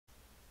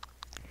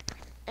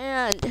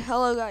And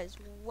hello guys,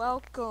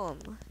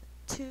 welcome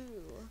to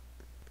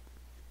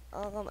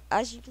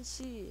as you can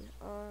see,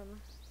 alright,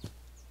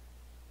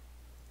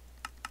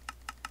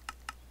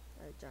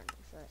 darn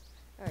it,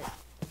 alright,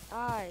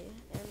 I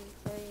am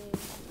playing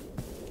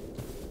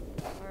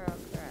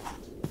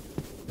RLCraft.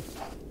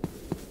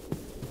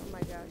 Oh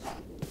my gosh.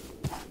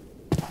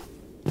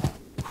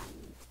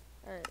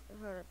 Alright,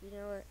 hold up, you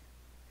know what?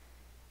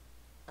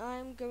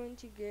 I'm going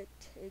to get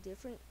a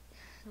different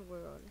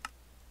world.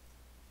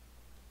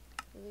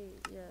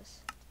 Really, yes.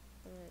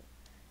 Alright.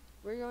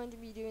 We're going to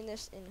be doing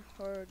this in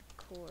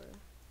hardcore.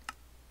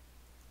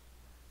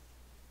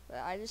 But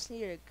I just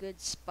needed a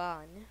good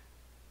spawn.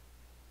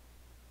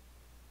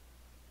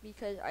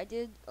 Because I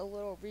did a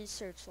little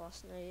research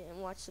last night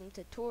and watched some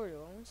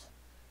tutorials,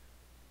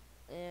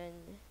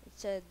 and it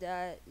said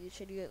that you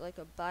should get like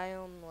a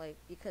biome, like,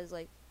 because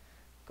like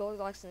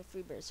Goldilocks and the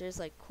Freebirds, there's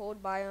like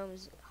cold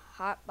biomes,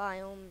 hot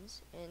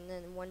biomes, and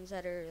then ones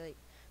that are like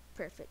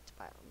perfect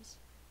biomes.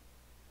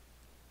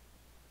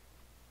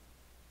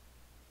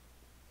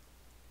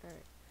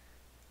 Alright.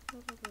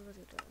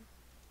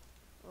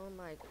 Oh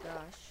my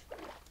gosh.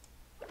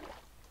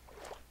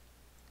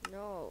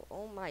 No,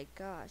 oh my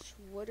gosh,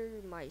 what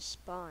are my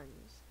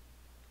spawns?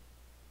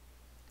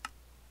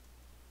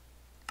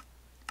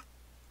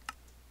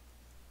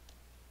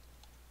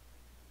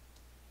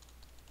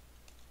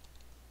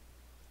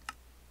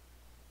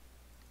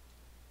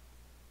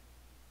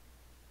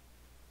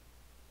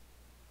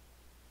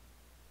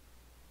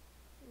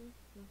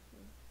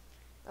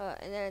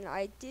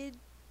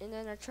 And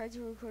then I tried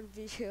to record a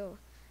video,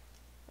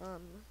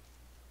 um,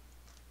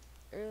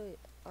 early,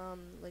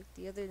 like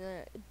the other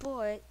night,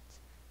 but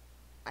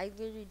I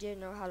literally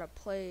didn't know how to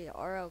play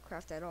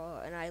RLCraft at all,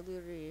 and I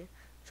literally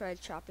tried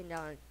chopping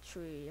down a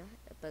tree,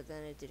 but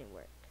then it didn't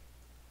work.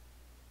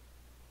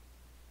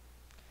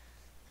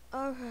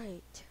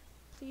 Alright,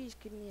 please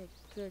give me a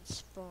good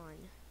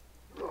spawn.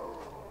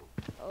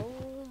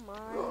 Oh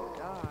my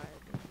god.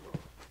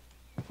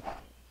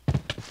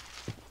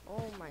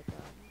 Oh my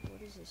god,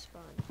 what is this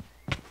spawn?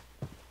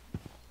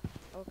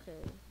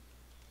 Okay.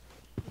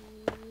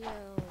 Yeah,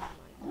 oh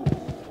my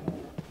god.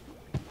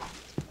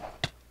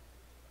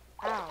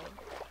 Ow.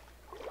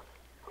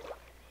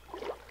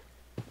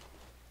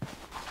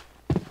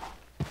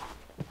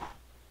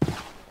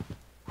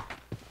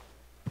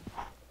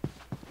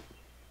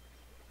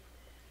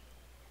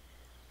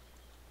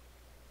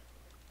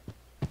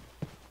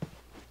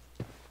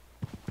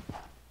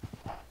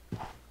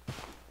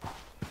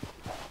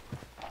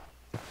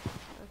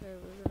 Okay,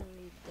 we're gonna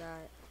need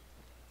that.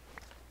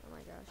 Oh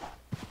my gosh.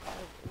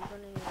 We're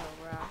gonna need a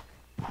rock.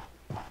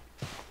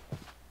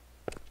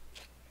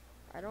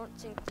 I don't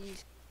think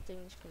these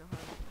things can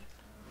harm me.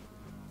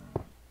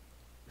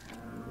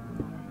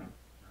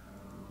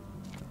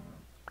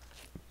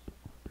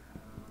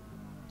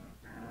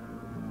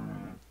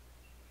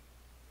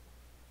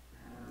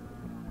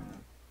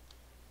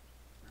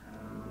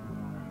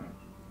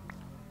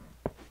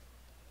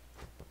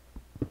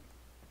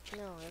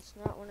 No, that's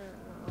not one of.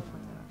 Oh my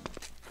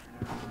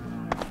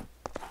gosh.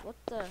 What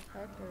the heck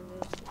are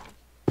those things?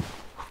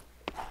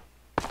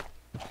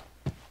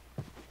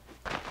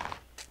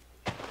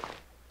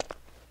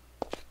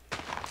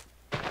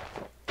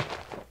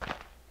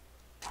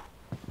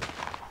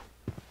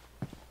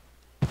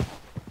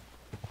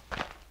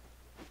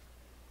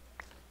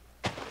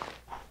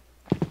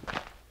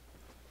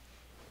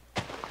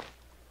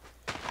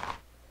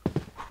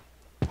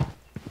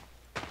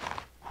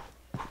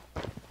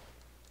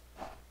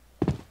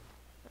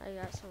 I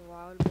got some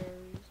wild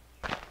berries.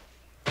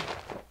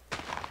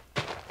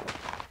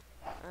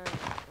 I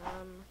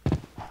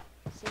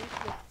think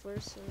the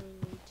first thing we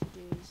need to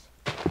do is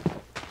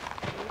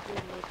we need to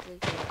make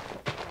like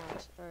a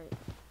house. Alright.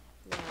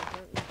 No, I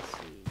don't need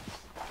seeds.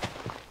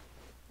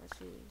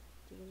 Actually,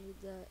 do we need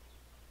that?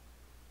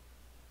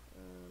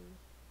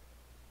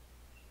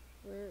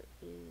 Where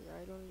is,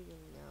 I don't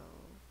even know.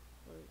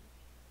 Wait,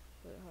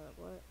 hold up,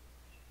 what?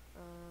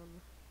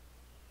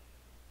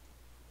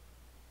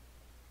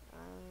 I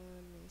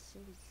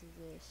think it's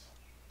this.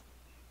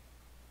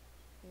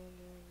 And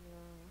then,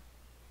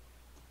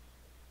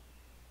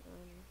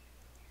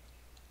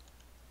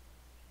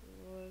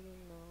 Lord,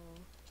 no.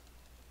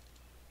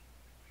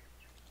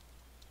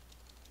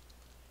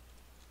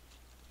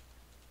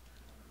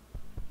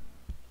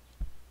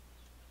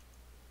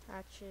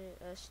 Hatchet,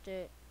 a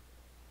stick.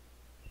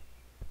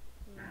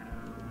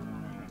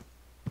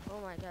 Oh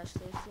my gosh,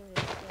 those things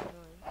are so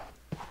annoying.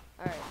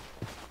 Alright,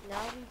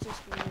 now we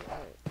just need,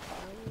 now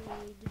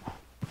we need,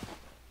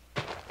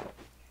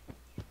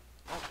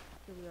 oh,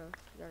 here we go,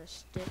 we got a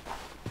stick,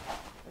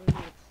 and we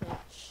need a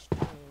plant string.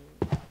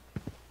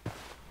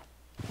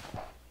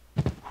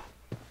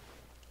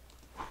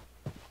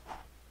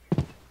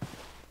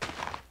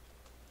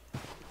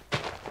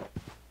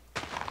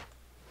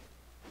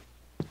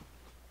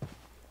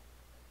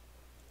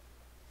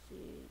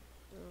 See,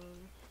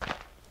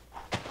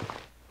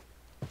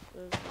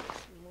 there's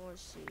some more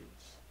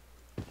seeds.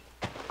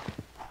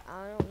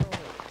 I don't know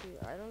what to,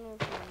 I don't know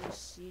if we use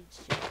seeds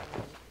to make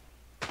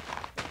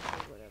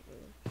things or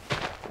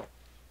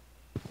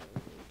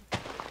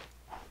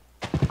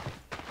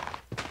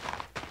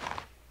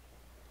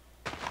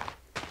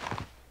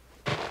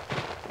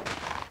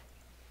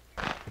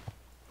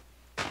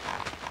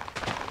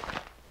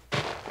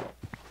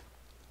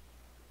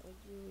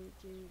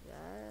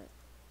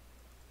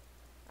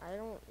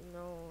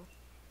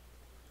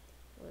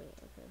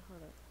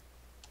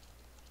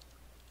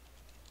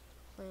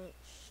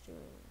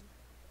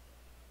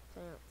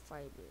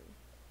fiber.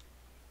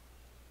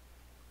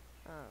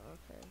 Oh,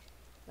 okay.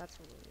 That's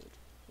what we need.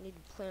 We need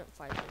plant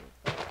fiber,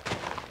 but I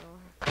don't know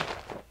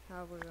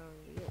how we're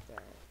going to get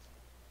that.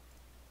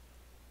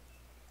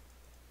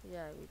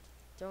 Yeah, we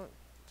don't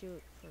do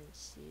it from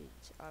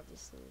seeds,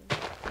 obviously.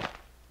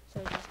 So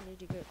I just need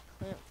to get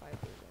plant fiber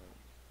then.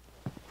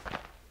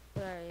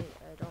 But I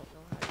don't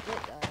know how to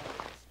get that.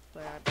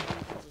 But I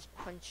believe you just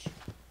punch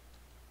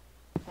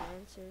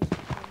plants or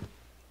something.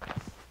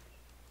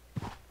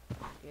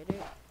 Get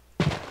it?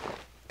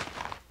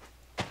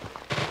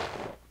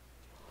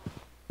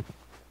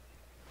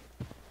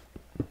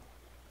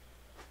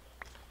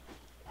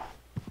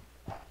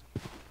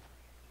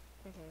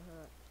 Okay, hold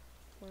up.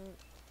 Flint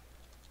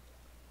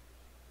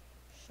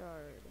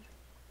shard.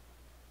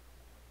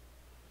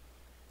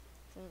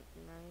 Flint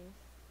knife.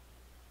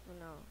 Oh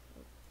no.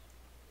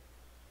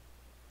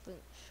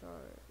 Flint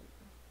shard.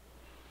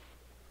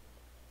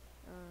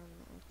 Okay.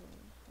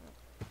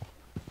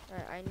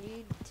 Alright, I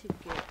need to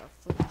get a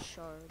flint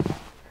shard.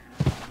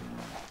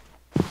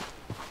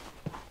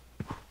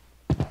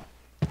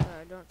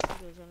 I don't think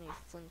there's any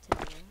flint in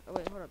here. Oh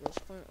wait, hold up, there's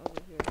flint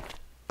over here.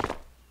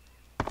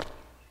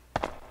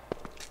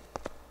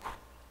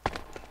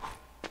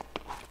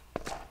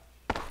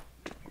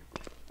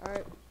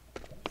 Alright,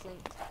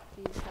 flint,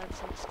 please have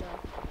some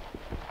stuff.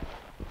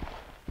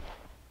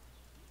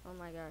 Oh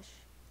my gosh.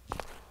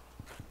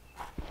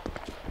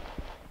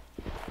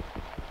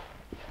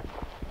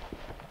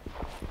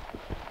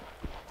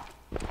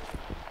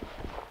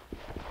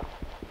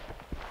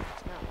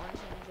 It's not wanting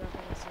to drop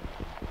anything.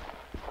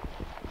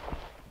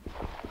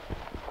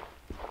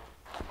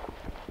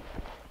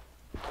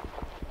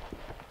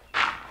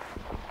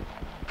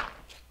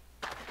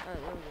 Oh,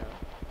 there we go.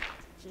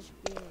 Just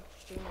being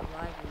extremely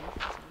lively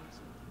for some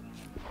reason.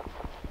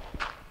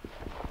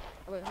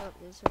 Oh wait, hold up,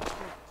 there's some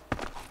flint.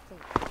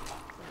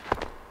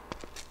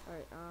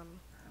 Alright,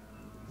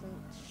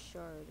 flint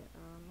shard,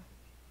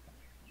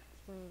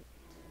 flint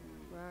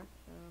rock,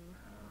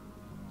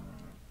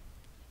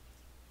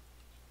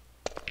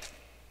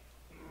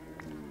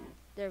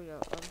 there we go,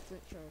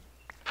 flint shard.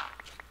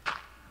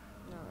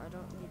 No, I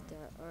don't need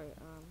that. Alright,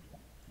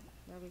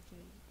 now we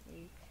can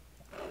make.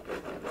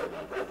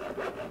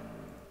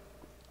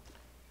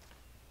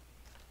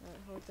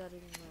 Alright, hold that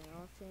in my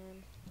offhand.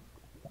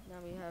 Now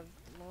we have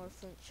more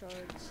flint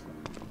shards.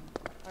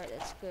 Alright,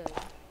 that's good.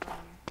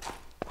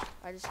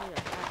 I just need a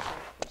hatchet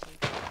or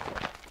something.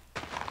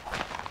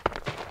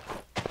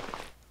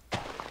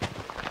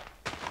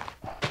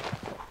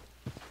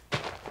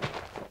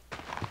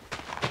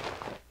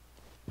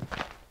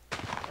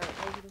 Alright,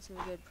 making some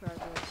good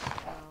progress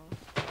now.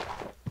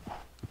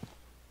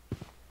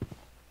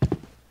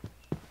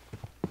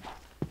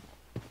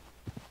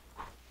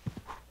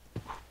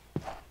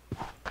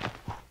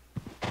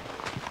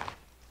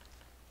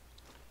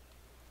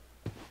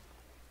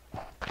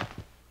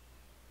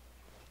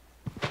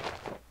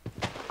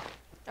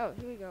 Oh,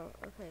 here we go.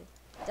 Okay,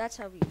 that's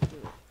how we do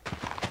it.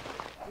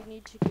 We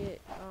need to get,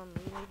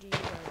 we need to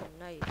use our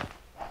knife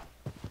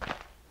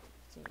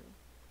thing.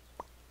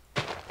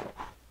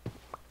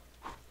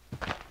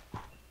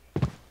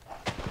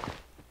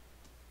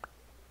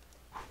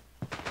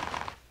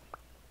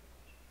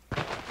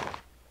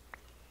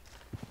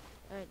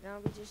 Alright, now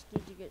we just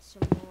need to get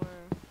some more,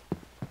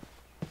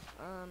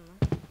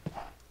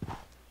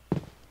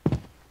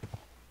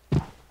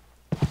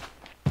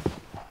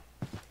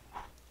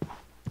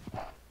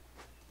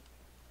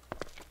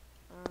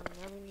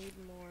 now we need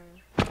more,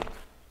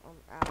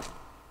 ow.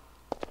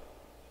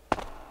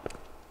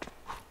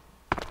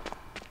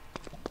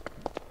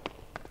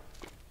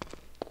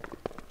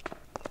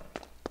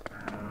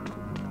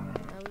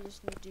 Now we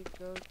just need to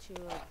go to,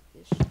 like,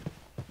 this,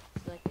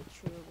 like a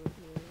tree over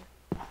here.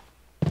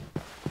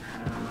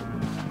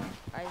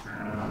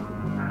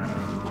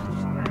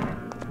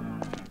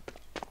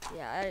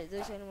 Yeah,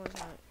 those animals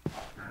aren't,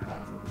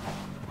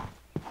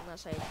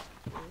 unless I do.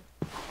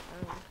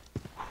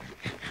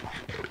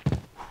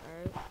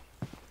 Alright.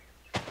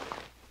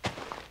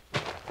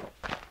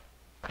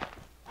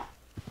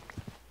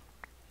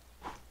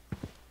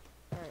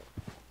 Alright,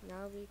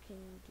 now we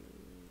can do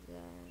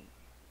that.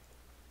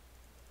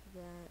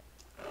 Alright.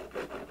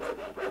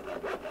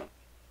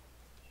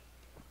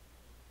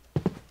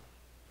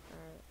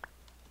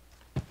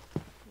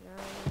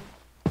 Now,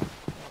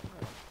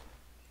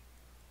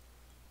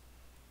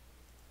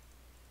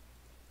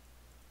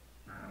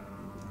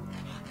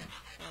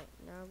 alright,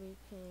 now we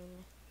can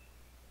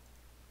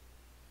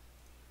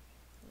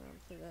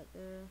put that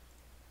there,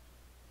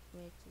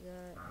 make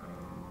that,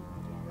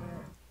 and do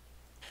that.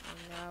 And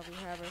now we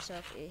have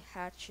ourselves a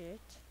hatchet.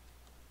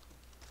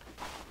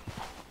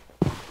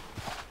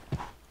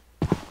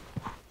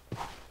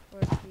 Or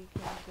we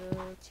can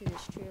go to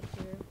this tree up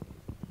here.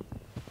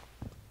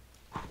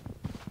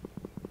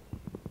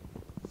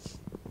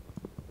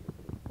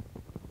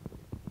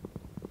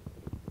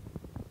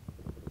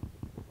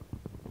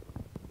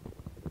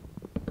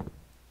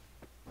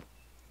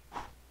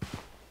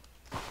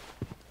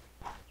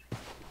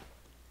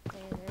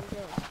 And there we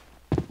go.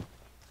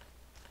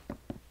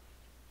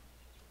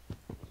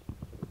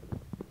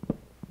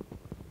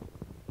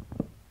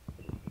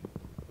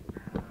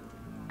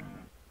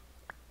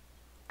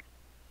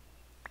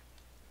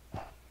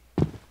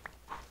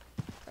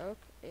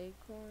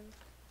 acorn.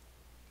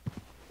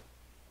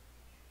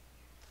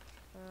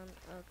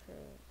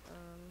 Okay.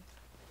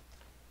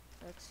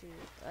 Let's see.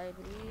 I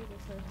believe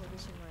if I put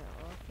this in my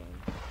offhand.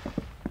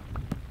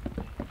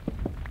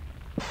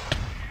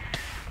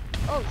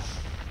 Oh,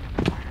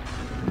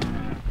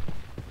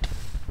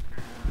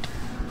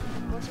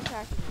 what's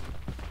attacking me?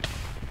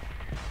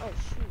 Oh,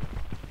 shoot.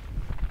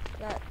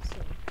 That's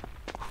him.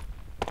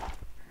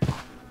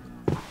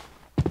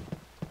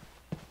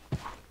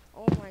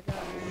 Oh my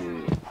gosh.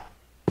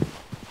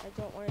 I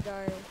don't want to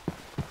die in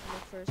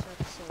the first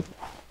episode.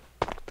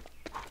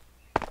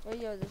 Oh,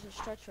 yo, there's a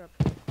stretcher up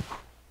here.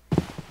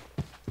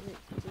 Did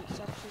it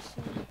stop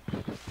chasing me?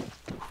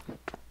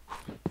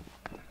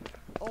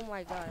 Oh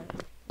my god.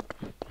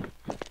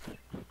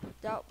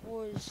 That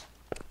was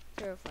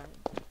terrifying.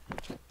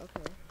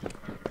 Okay.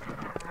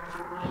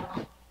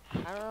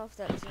 I don't know if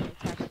that's gonna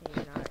attack me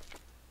or not,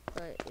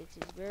 but it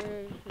is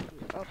very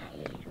creepy. Oh,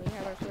 we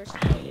have our first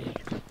kill.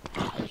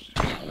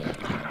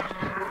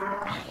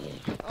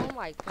 Oh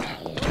my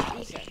god. What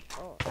is that?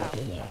 Oh, ow.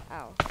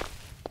 Ow.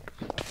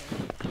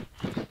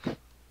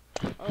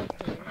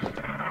 Okay.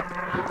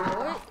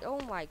 What? Oh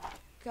my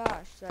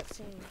gosh, that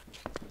thing.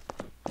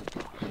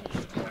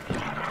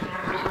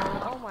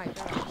 Oh my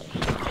gosh.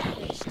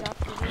 Okay, stop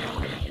the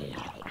game.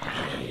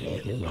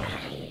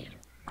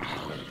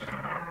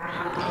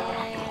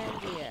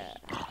 And yeah.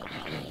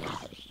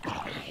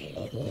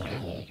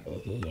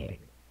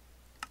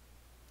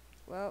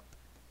 Well,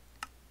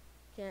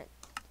 can't.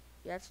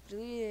 You have to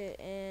delete it,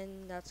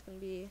 and that's gonna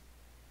be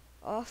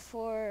off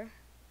for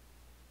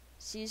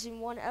season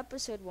 1,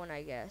 episode 1,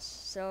 I guess.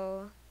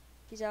 So,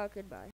 peace out, goodbye.